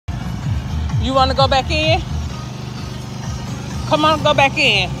You want to go back in? Come on, go back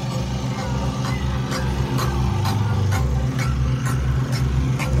in.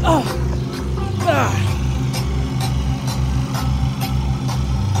 Oh. Ah.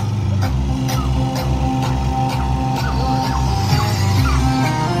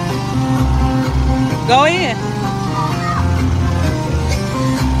 Go in.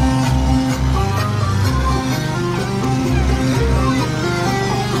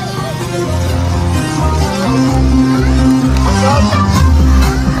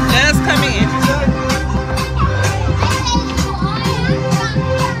 Let's come in.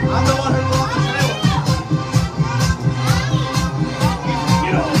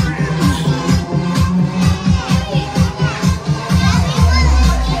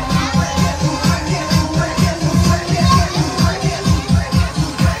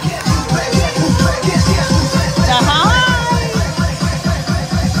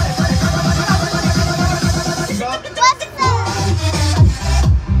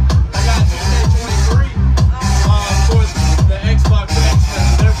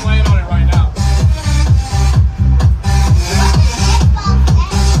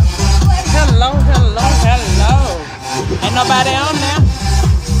 Nobody on there?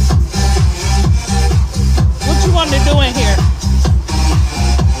 What you want to do in here?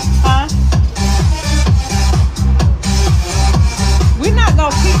 Huh? We're not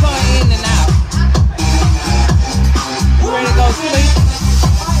going to keep going in and out. You ready to go sleep?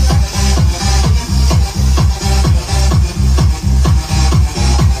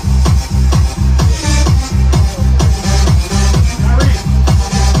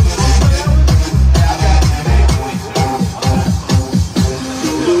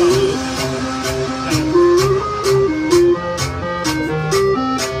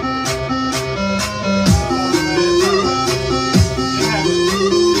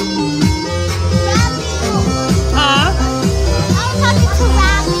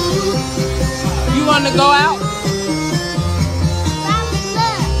 To go out?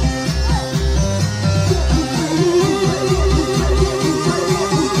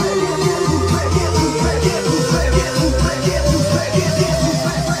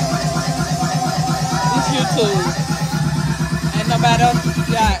 It's YouTube. Ain't nobody else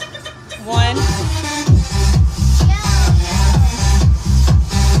got one.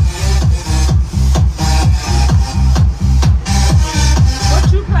 What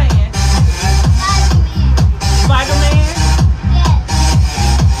you playing? Spider-Man?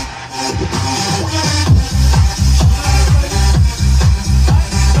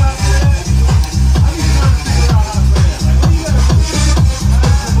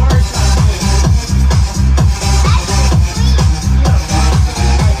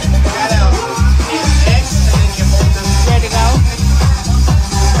 Ready to go?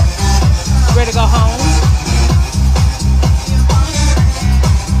 Ready to go home?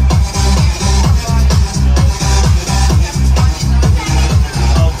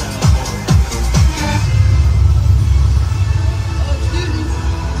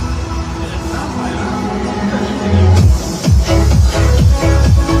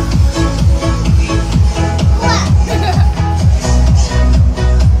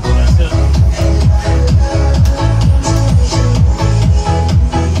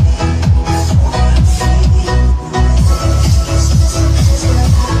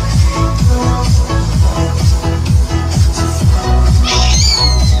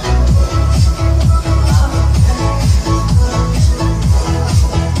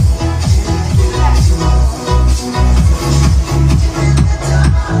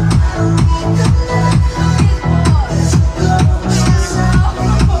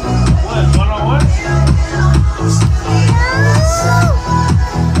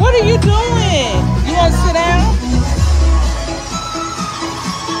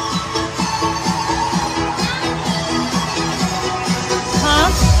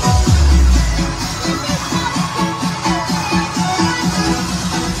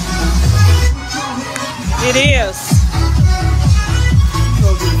 It is.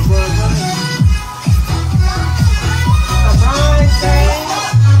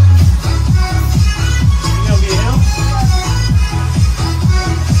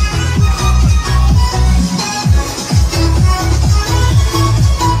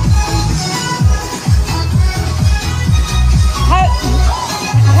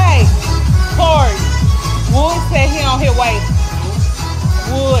 Hey, Corey, Wood said he on his way.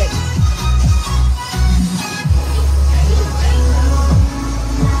 Wood.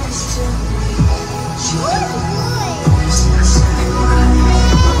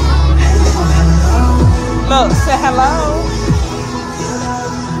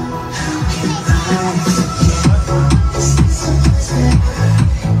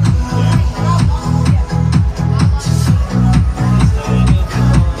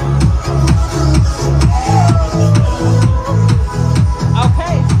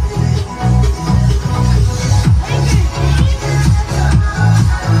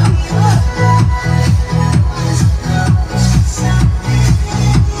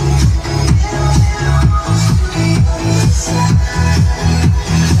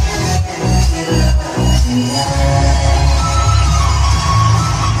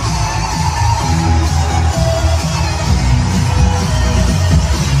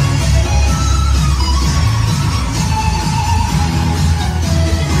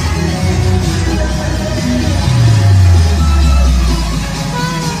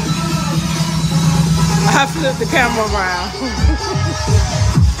 flip the camera around.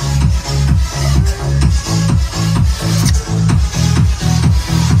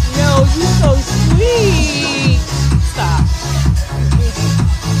 Yo, you so sweet. Stop.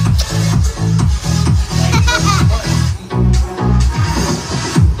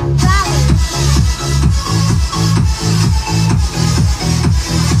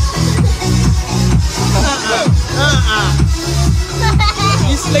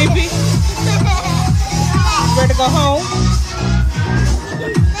 You sleepy? Ready to go home?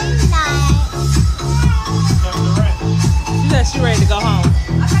 She said she ready to go home.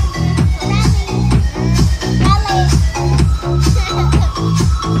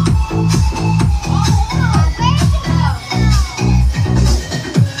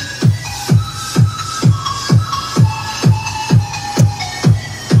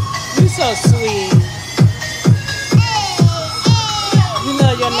 You so sweet. You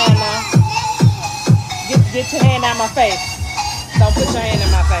know your nana. Get your hand out my face. Don't put your hand in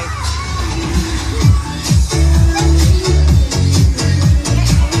my face.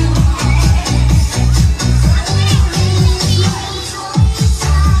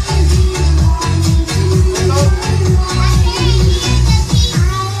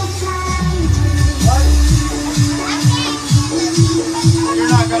 You're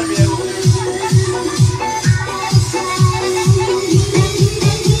not going to be able to.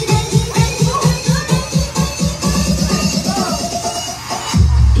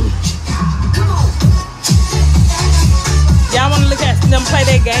 Y'all want to look at them play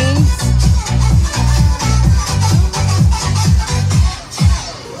their games?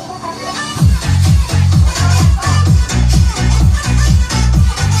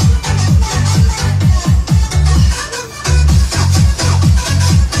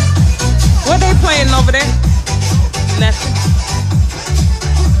 What they playing over there? Nothing.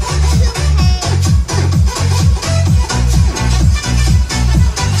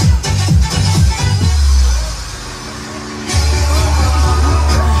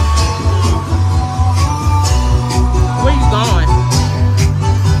 Where you going?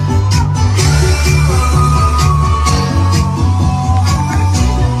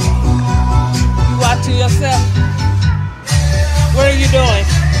 You watching yourself? What are you doing?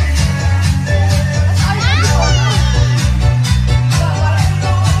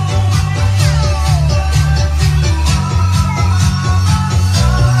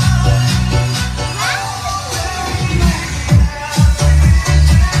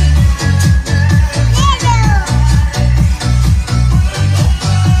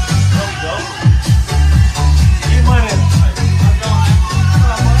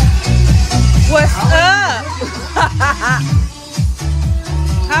 What's up?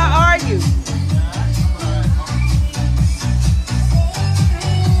 How are you?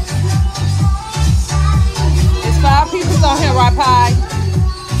 It's 5 people on here, right, Pie?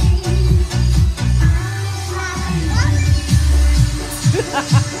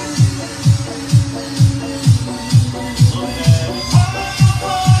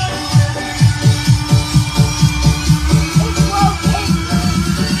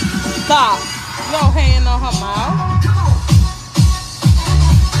 Stop. Your hand on her mouth.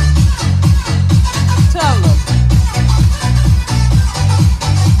 Tell her.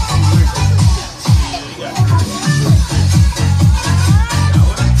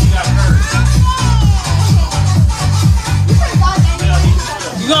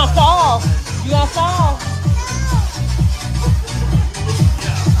 You gonna fall. You gonna fall.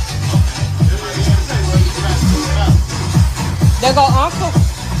 There go Uncle.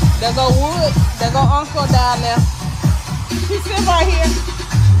 There go Wood. There go Uncle down there. He's sitting right here.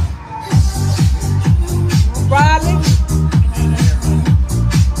 Riley.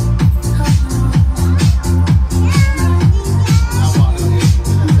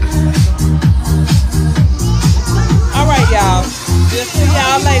 All right, y'all. We'll see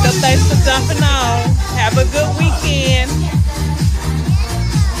y'all later. Thanks for jumping on. Have a good weekend.